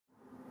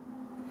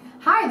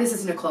Hi, this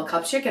is Nicole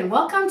Kupchik, and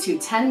welcome to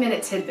 10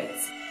 Minute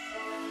Tidbits.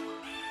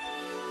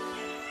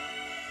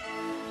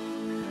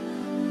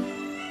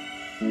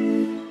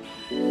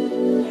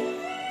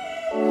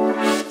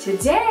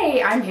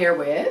 Today, I'm here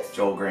with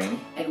Joel Green,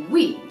 and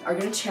we are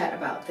going to chat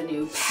about the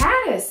new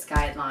PADIS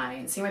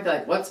guidelines. You might be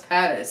like, what's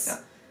PADIS? Yeah.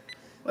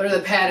 What are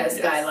the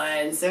PADIS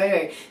guidelines? So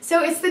anyway,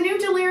 it's the new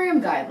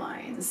Delirium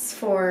guidelines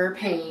for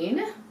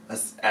pain,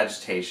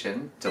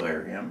 agitation,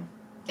 delirium,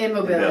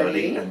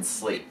 immobility, and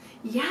sleep.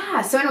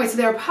 Yeah, so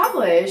they were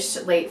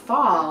published late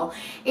fall,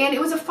 and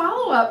it was a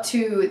follow-up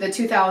to the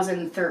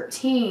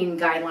 2013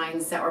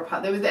 guidelines that were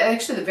they were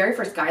actually the very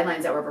first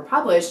guidelines that were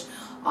published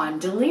on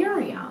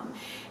delirium.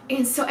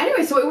 And so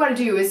what we want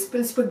to do is,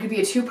 this could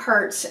be a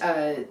two-part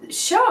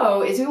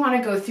show, is we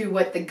want to go through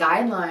what the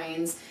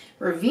guidelines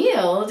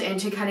revealed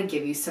and to kind of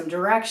give you some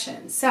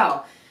direction.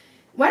 So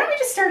why don't we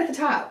just start at the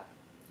top?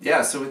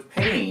 Yeah, so with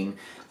pain,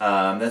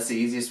 that's the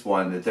easiest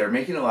one. That they're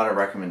making a lot of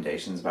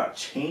recommendations about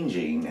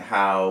changing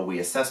how we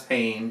assess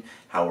pain,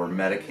 how we're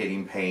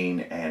medicating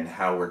pain, and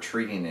how we're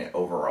treating it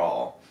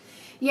overall.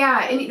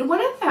 Yeah, and one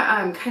of the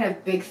kind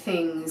of big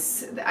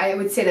things that I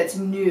would say that's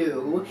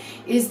new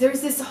is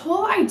there's this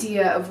whole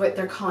idea of what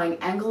they're calling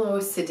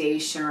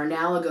angle-sedation or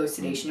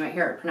analogous-sedation. You might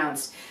hear it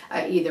pronounced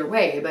either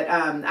way, but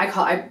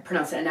I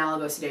pronounce it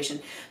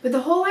analogous-sedation. But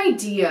the whole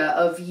idea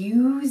of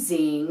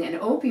using an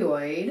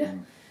opioid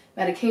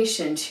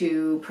medication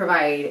to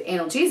provide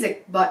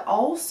analgesic, but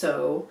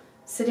also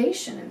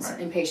sedation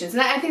in patients.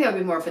 And I think that would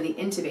be more for the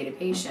intubated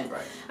patient.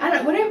 Right. I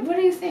don't know, what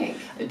do you think?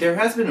 There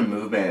has been a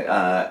movement,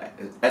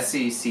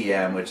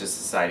 SCCM, which is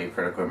Society of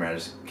Critical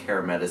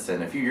Care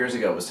Medicine, a few years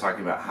ago was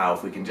talking about how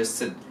if we can just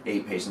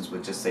sedate patients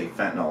with just, say,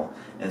 fentanyl,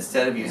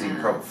 instead of using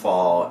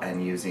propofol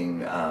and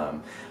using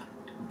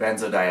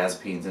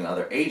benzodiazepines and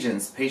other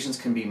agents, patients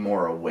can be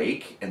more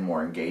awake and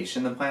more engaged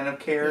in the plan of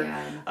care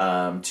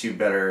to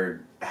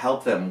better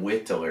help them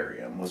with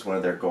delirium was one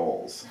of their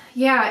goals.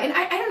 Yeah, and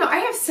I don't know,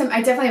 I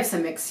definitely have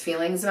some mixed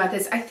feelings about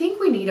this. I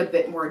think we need a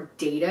bit more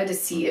data to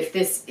see if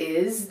this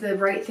is the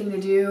right thing to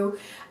do.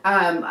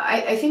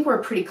 I think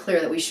we're pretty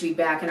clear that we should be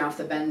backing off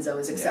the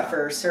benzos except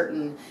for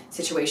certain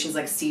situations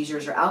like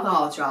seizures or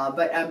alcohol withdrawal.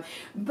 But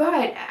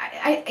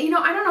I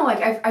don't know,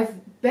 like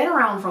I've been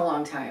around for a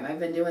long time. I've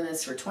been doing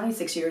this for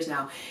 26 years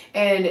now,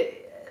 and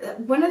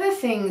one of the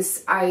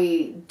things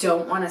I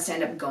don't want us to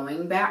end up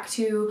going back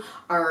to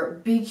are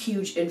big,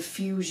 huge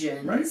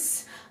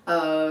infusions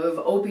of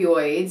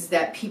opioids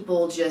that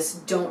people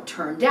just don't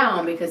turn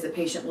down because the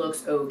patient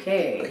looks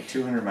okay. Like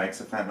 200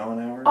 mics of fentanyl an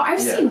hour? Oh, I've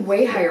seen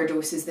way higher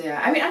doses than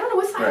that. I mean, I don't know,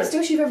 what's the highest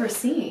dose you've ever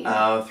seen?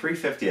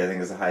 350, I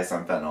think, is the highest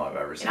on fentanyl I've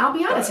ever seen. And I'll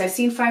be honest, I've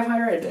seen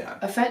 500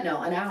 of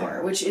fentanyl an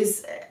hour, which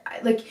is,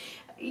 like,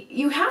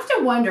 you have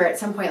to wonder at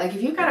some point, like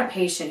if you've got a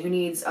patient who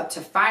needs up to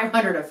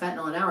 500 of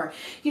fentanyl an hour,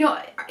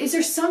 is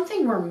there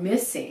something we're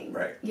missing?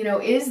 Right.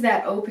 Is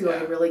that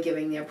opioid really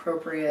giving the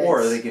appropriate...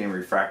 Or are they getting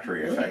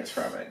refractory effects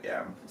from it?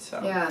 Yeah.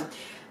 So. Yeah.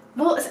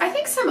 Well, I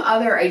think some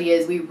other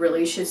ideas we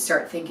really should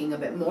start thinking a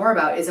bit more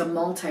about is a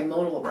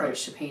multimodal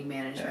approach to pain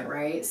management,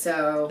 right?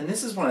 So, and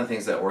this is one of the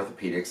things that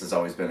orthopedics has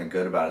always been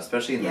good about,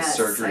 especially in the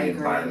surgery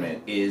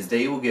environment, is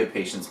they will give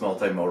patients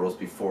multimodals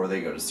before they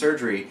go to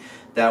surgery.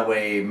 That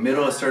way,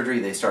 middle of surgery,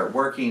 they start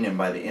working, and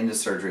by the end of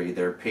surgery,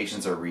 their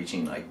patients are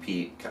reaching like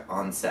peak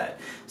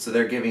onset. So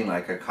they're giving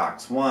like a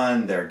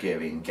COX-1, they're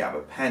giving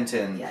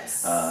gabapentin,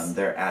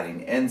 they're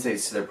adding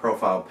NSAIDs to their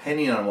profile,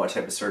 depending on what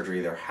type of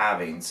surgery they're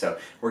having. So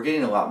we're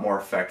getting a lot more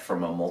effect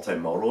from a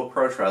multimodal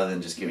approach rather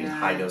than just giving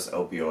high-dose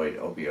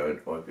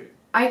opioid.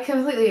 I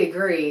completely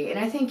agree, and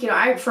I think,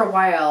 for a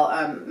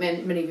while,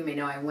 many of you may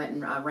know I went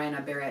and ran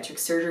a bariatric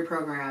surgery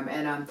program,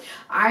 and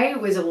I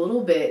was a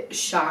little bit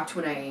shocked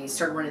when I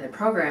started running the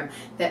program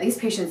that these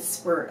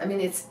patients were,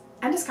 it's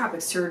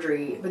endoscopic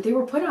surgery, but they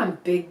were put on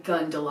big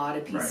gun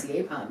Dilaudid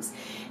PCA pumps.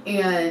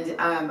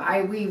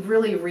 And we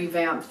really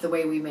revamped the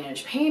way we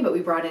manage pain, but we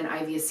brought in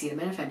IV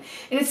acetaminophen. And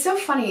it's so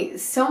funny,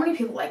 so many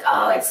people are like,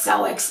 oh, it's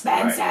so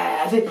expensive.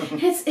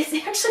 It's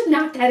actually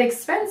not that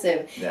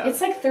expensive.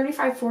 It's like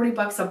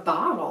 $35–40 a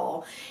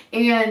bottle.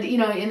 And,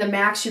 in the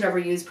max you'd ever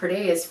use per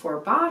day is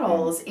 4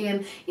 bottles. And,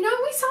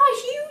 we saw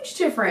a huge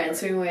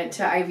difference when we went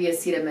to IV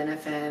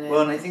acetaminophen.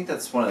 Well, and I think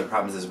that's one of the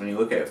problems is when you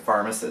look at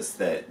pharmacists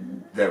that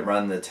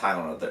run the Tylenol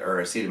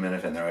or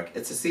acetaminophen, they're like,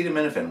 it's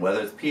acetaminophen,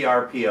 whether it's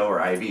PR, PO,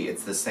 or IV,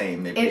 it's the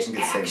same. The patient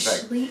gets the same effect.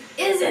 It actually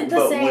isn't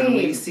the same. But when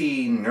we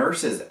see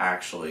nurses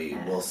actually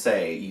will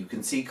say, you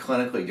can see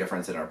clinically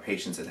difference in our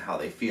patients and how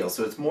they feel.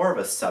 So it's more of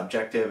a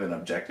subjective and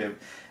objective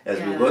as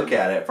we look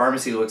at it.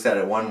 Pharmacy looks at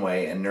it one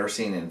way, and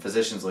nursing and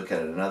physicians look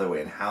at it another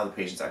way, and how the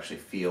patients actually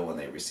feel when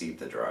they receive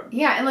the drug.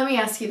 Yeah, and let me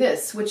ask you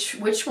this.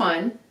 Which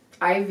one,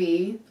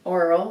 IV,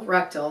 oral,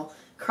 rectal,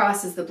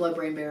 crosses the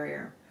blood-brain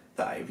barrier?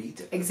 The IV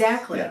does.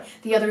 Exactly. Yeah.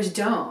 The others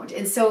don't.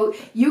 And so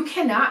you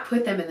cannot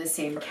put them in the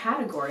same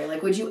category.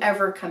 Like, would you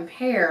ever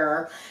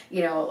compare,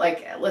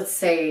 like, let's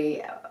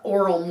say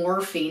oral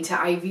morphine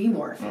to IV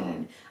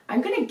morphine?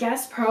 I'm going to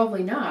guess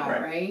probably not,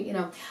 right? You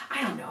know,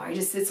 I don't know.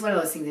 It's one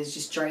of those things that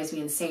just drives me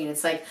insane.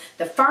 It's like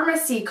the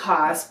pharmacy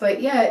cost,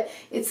 but yet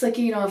it's like,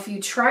 you know, if you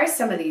try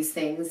some of these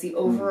things, the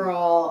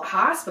overall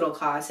hospital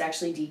costs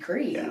actually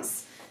decrease. Yeah.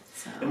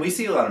 So. And we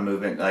see a lot of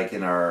movement like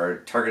in our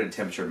targeted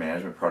temperature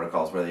management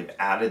protocols where they've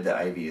added the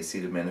IV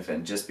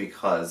acetaminophen just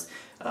because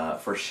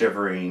for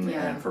shivering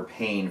and for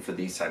pain for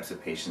these types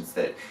of patients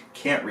that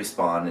can't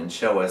respond and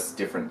show us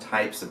different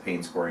types of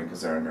pain scoring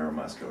because they're a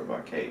neuromuscular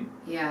blockade.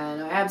 Yeah,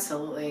 no,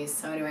 absolutely.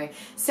 So anyway,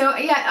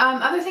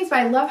 other things, but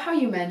I love how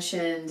you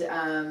mentioned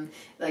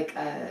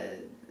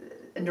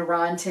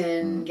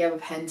Neurontin,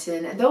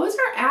 gabapentin. Those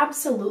are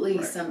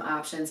absolutely some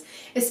options,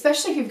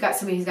 especially if you've got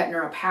somebody who's got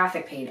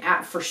neuropathic pain,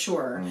 for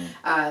sure.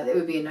 That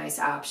would be a nice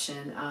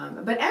option.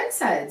 But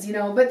NSAIDs, you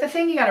know, but the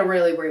thing you got to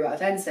really worry about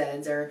with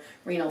NSAIDs are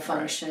renal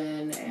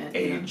function and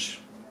age.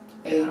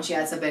 Age,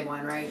 it's a big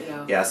one, right? You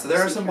know, yeah, so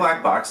there are some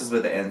black boxes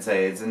with the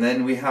NSAIDs, and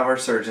then we have our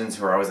surgeons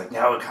who are always like,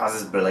 no, it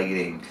causes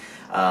bleeding.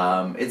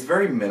 It's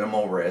very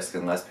minimal risk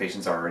unless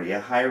patients are already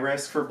at high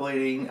risk for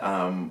bleeding,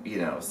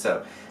 you know,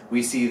 so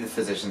we see the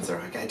physicians that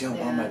are like, I don't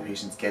want my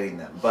patients getting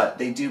them, but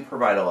they do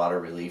provide a lot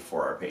of relief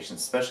for our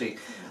patients, especially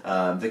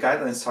the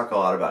guidelines talk a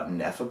lot about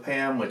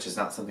nefapam, which is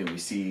not something we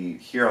see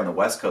here on the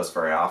West Coast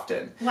very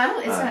often. Well,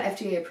 it's not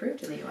FDA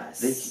approved in the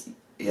U.S.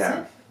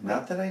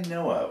 Not that I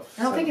know of.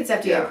 I don't think it's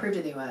FDA approved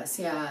in the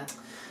U.S.,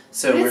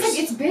 So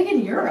it's big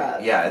in Europe.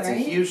 Yeah, it's a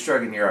huge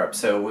drug in Europe.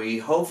 So we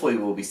hopefully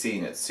will be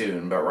seeing it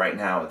soon, but right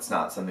now it's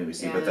not something we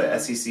see. But the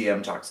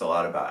SCCM talks a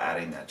lot about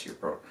adding that to your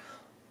program.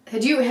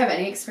 Did you have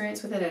any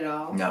experience with it at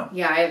all? No.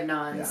 Yeah, I have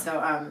none. So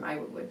I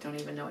don't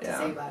even know what to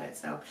say about it.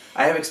 So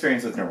I have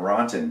experience with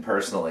Neurontin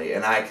personally,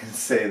 and I can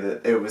say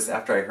that it was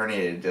after I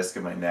herniated a disc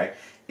in my neck.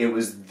 It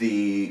was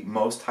the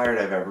most tired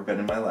I've ever been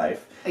in my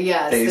life.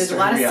 Yes, there's a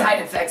lot of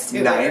side effects to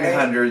it.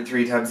 900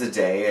 3 times a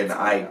day, and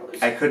I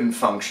couldn't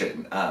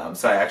function.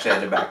 So I actually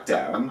had to back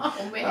down.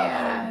 Oh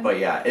man! But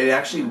yeah, it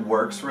actually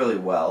works really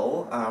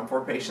well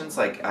for patients.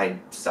 Like I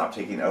stopped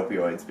taking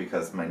opioids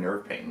because my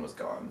nerve pain was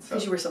gone.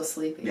 Because you were so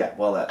sleepy. Yeah,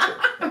 well that's it.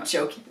 I'm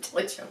joking,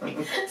 totally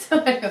joking. So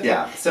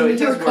it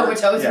does work.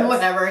 Comatose and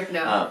whatever.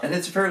 No. And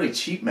it's a fairly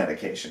cheap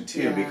medication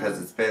too because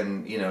it's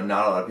been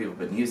not a lot of people have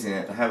been using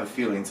it. I have a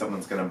feeling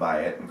someone's going to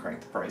buy it and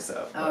crank the price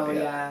up.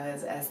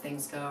 As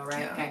things go,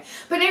 right? Okay.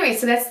 But anyway,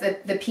 so that's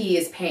the P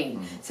is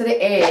pain. So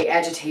the A,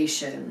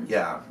 agitation.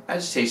 Yeah,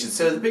 agitation.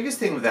 So the biggest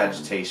thing with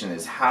agitation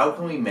is how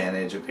can we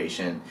manage a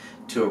patient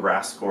to a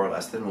RASS score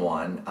less than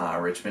 1,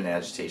 Richmond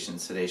agitation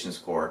sedation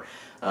score,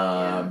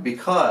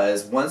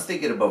 because once they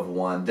get above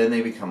 1, then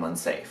they become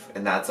unsafe,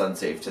 and that's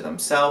unsafe to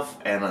themselves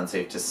and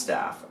unsafe to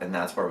staff, and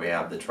that's where we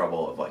have the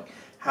trouble of like,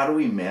 how do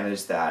we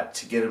manage that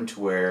to get them to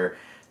where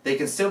they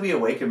can still be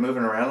awake and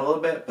moving around a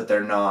little bit, but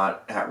they're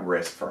not at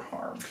risk for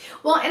harm.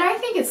 Well, and I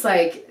think it's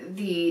like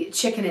the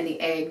chicken and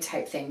the egg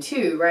type thing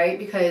too, right?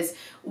 Because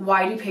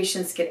why do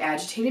patients get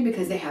agitated?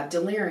 Because they have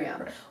delirium.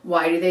 Right.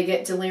 Why do they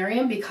get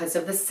delirium? Because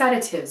of the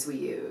sedatives we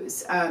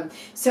use.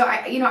 So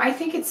I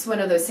think it's one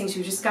of those things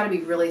you just got to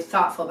be really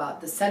thoughtful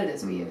about the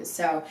sedatives we use.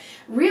 So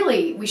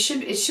really, it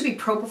should be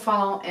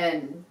propofol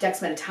and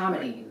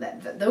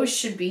dexmedetomidine. Those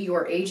should be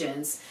your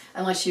agents,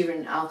 unless you have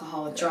an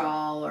alcohol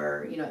withdrawal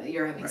or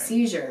you're having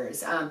seizures.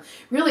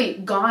 Really,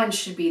 gone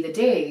should be the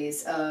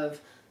days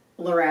of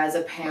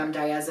lorazepam,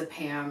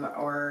 diazepam,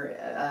 or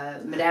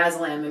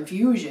midazolam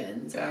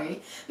infusions,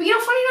 right? But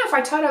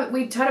funny enough,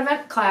 we taught a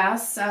vet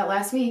class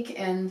last week,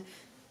 and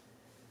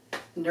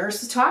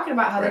nurse was talking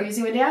about how they're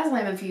using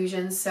midazolam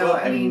infusions. So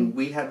I mean,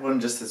 we had one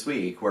just this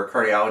week where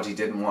cardiology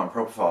didn't want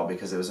propofol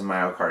because it was a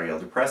myocardial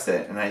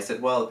depressant, and I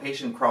said, well, the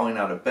patient crawling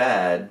out of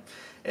bed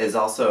is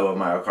also a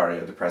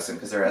myocardial depressant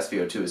because their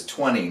SpO2 is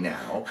 20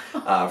 now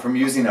from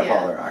using up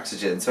all their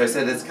oxygen. So I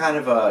said it's kind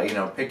of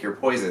a pick your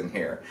poison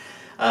here.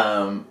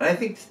 And I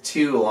think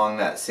too along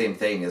that same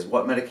thing is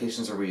what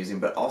medications are we using,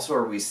 but also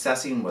are we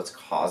assessing what's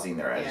causing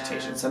their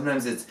agitation.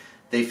 Sometimes it's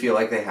they feel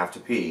like they have to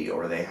pee,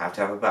 or they have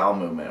to have a bowel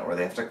movement, or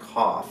they have to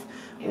cough,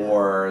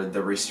 or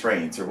the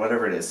restraints, or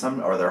whatever it is.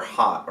 Or they're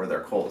hot, or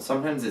they're cold.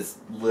 Sometimes it's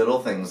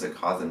little things that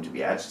cause them to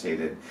be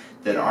agitated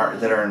that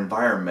are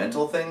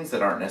environmental things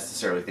that aren't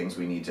necessarily things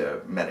we need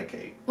to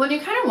medicate. Well, you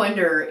kind of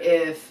wonder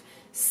if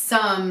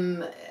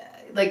some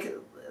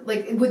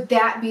would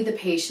that be the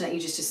patient that you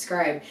just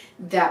described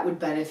that would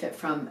benefit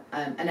from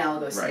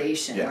analogous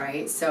sedation,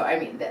 right? So I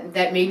mean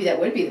that maybe that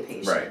would be the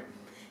patient. Right.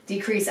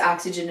 Decrease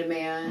oxygen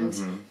demand,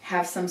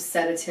 have some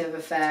sedative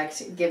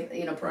effect,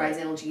 provides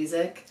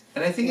analgesic.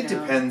 And I think it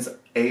depends,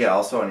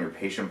 also on your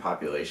patient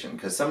population,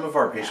 because some of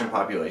our patient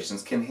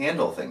populations can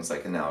handle things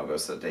like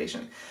analogous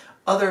sedation.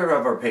 Other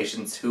of our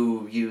patients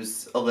who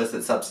use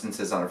illicit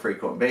substances on a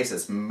frequent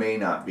basis may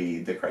not be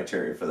the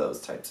criteria for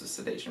those types of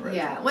sedation regimens.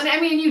 Yeah, well,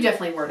 I mean, you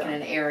definitely work in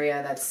an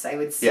area that's, I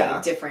would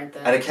say, different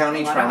than at a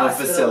county trauma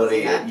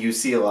facility. You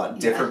see a lot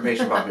different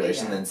patient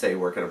population than say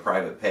work at a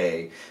private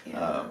pay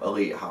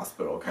elite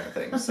hospital kind of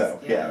thing. So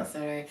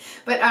Sorry.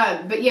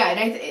 But yeah,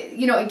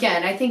 and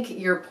again, I think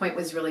your point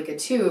was really good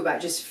too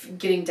about just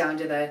getting down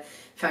to the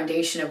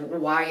foundation of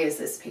why is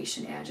this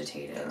patient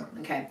agitated.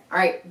 Okay. All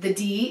right. The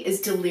D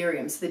is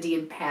delirium. So the D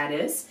in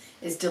PADIS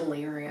is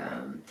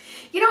delirium.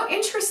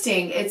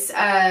 Interesting. It's,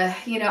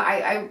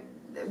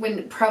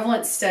 when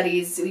prevalence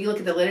studies, you look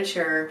at the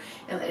literature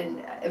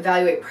and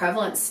evaluate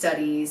prevalence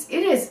studies,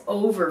 it is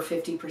over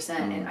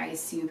 50% in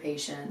ICU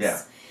patients.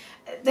 Yeah.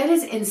 That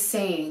is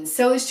insane.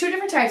 So there's two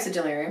different types of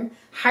delirium.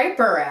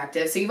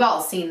 Hyperactive, so you've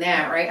all seen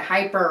that, right?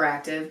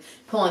 Hyperactive,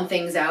 pulling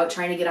things out,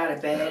 trying to get out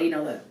of bed,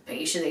 the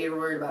patient that you're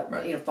worried about,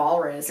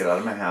 fall risk. Get out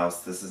of my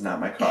house, this is not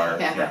my car.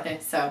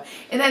 So,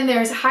 and then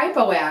there's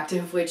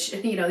hypoactive, which,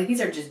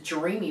 these are just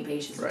dreamy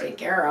patients to take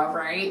care of,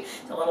 right?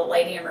 The little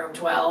lady in room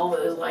 12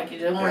 is like, you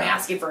don't want to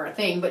ask you for a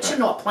thing, but she doesn't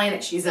know what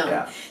planet she's on.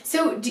 Yeah.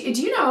 So do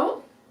you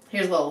know,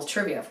 here's a little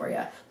trivia for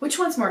you, which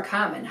one's more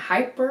common,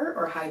 hyper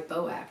or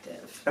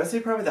hypoactive? I would say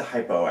probably the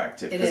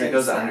hypoactive, because it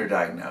goes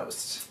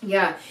underdiagnosed.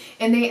 Yeah,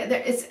 and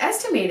it's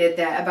estimated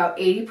that about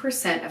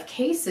 80% of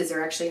cases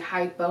are actually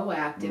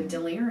hypoactive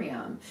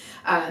delirium.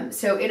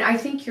 And I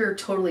think you're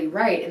totally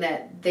right in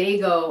that they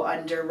go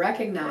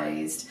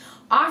under-recognized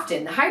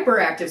often. The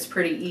hyperactive is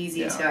pretty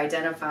easy to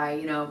identify,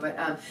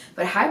 but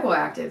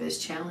hypoactive is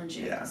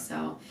challenging. Yeah.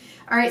 So,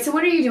 all right, so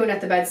what are you doing at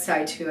the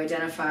bedside to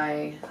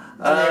identify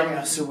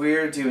delirium? So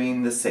we're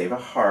doing the Save a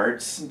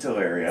Heart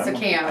delirium. So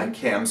CAM.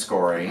 CAM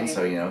scoring. Okay.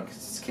 So,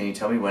 can you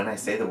tell me when I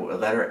say the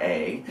letter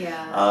A?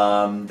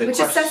 Yeah. Which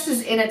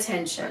assesses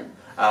inattention.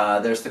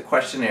 There's the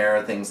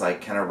questionnaire, things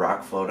like can a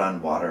rock float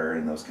on water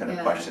and those kind of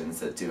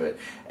questions that do it.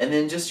 And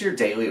then just your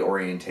daily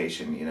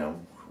orientation,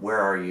 where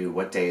are you?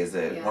 What day is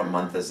it? What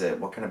month is it?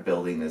 What kind of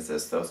building is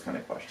this? Those kind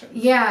of questions.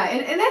 Yeah,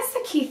 and that's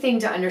the key thing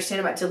to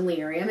understand about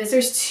delirium is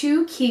there's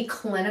two key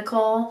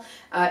clinical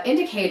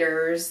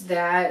indicators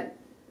that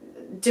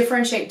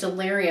differentiate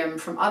delirium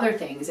from other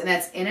things, and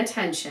that's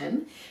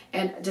inattention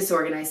and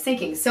disorganized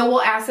thinking. So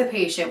we'll ask the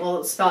patient,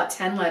 we'll spell out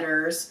 10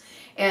 letters,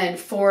 and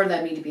 4 of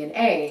them need to be an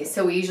A.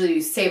 So we usually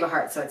use Save a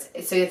Heart. So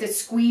you have to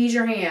squeeze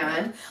your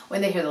hand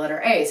when they hear the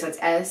letter A. So it's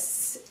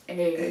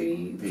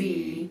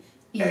SAVEHAART.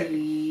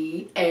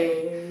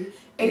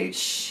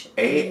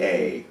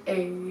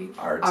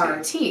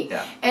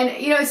 Yeah. And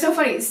it's so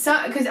funny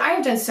because I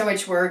have done so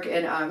much work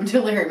in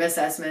delirium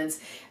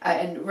assessments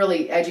and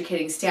really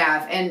educating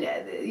staff, and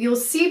you'll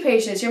see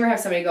patients. You ever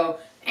have somebody go?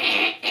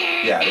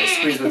 Yeah, they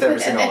squeeze with every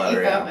single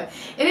letter. And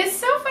it's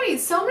so funny.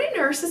 So many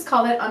nurses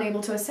call that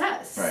unable to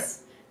assess. Right.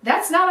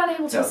 That's not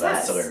unable to assess.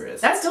 That's delirium.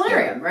 That's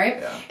delirium,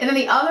 right? Yeah. And then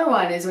the other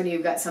one is when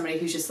you've got somebody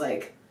who's just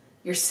like,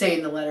 you're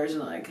saying the letters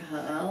and like,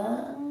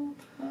 huh?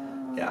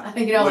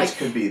 Yeah. Which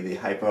could be the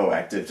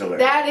hypoactive delirium.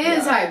 That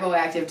is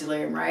hypoactive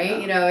delirium,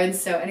 right? Yeah. And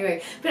so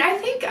anyway, but I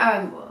think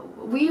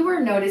we were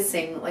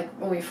noticing, like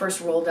when we first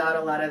rolled out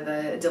a lot of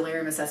the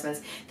delirium assessments,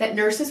 that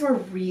nurses were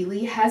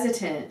really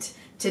hesitant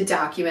to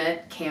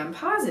document CAM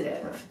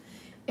positive. Right.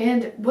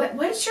 And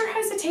what's your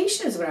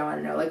hesitation is what I want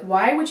to know. Like,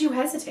 why would you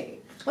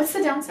hesitate? What's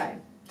the downside?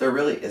 There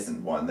really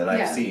isn't one that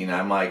I've seen.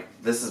 I'm like,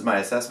 this is my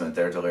assessment.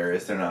 They're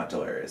delirious. They're not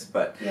delirious.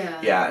 But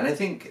and I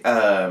think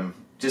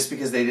just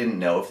because they didn't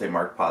know if they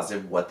marked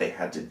positive, what they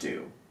had to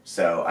do.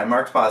 So I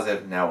marked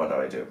positive. Now what do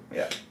I do?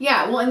 Yeah.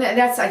 Yeah. Well, and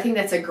I think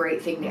that's a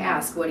great thing to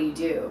ask. What do you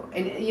do?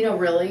 And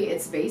really,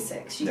 it's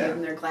basics. You give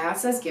them their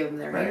glasses, give them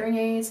their hearing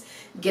aids,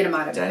 get them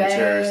out of bed.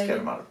 Dentures, get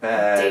them out of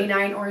bed.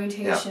 Day-night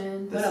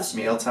orientation. This is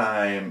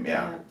mealtime.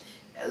 Yeah.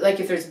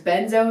 Like if there's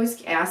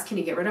benzos, ask, can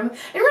you get rid of them?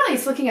 And really,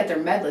 it's looking at their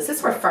med list.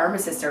 That's where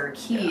pharmacists are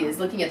key, is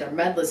looking at their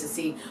med list to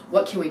see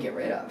what can we get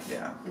rid of.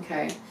 Yeah.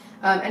 Okay.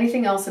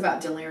 Anything else about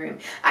delirium?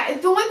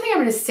 The one thing I'm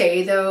going to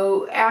say,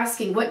 though,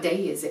 asking what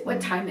day is it, what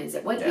time is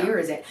it, what year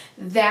is it,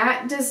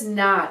 that does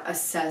not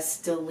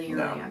assess delirium.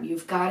 No.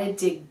 You've got to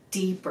dig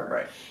deeper.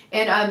 Right.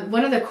 And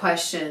one of the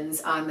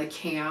questions on the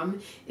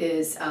CAM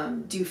is,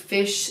 do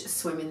fish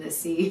swim in the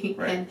sea?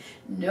 Right. And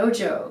no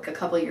joke, a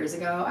couple of years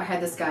ago, I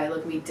had this guy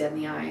look me dead in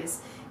the eyes,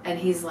 and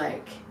he's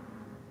like,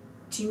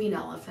 do you mean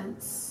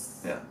elephants?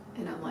 Yeah.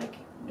 And I'm like,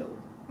 no.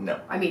 No.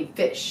 I mean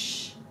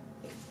fish.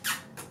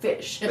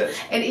 Fish. And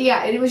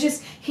and it was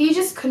just, he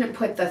just couldn't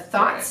put the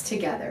thoughts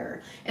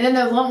together. And then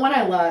the one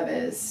I love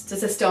is,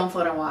 does a stone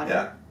float on water?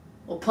 Yeah.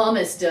 Well,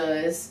 pumice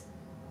does.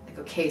 Like,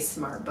 okay,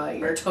 smart butt,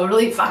 you're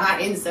totally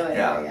fine. So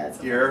anyway,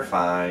 you're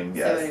fine.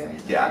 Yes. So anyway,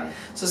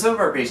 So some of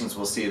our patients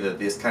will see that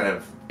this kind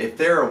of, if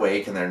they're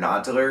awake and they're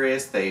not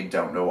delirious, they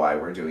don't know why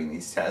we're doing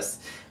these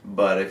tests.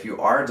 But if you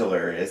are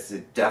delirious,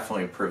 it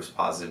definitely proves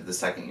positive the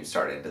second you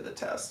start into the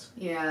test.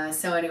 Yeah,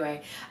 so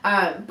anyway.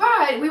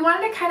 But we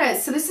wanted to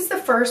so this is the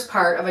first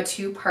part of a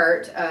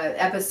 2-part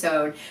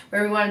episode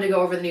where we wanted to go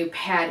over the new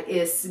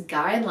PADIS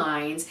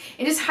guidelines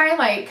and just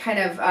highlight kind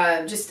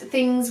of just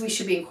things we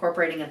should be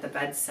incorporating at the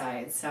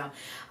bedside. So,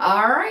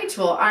 all right,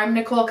 well, I'm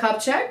Nicole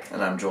Kupchak.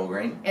 And I'm Joel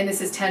Green. And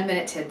this is 10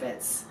 Minute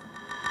Tidbits.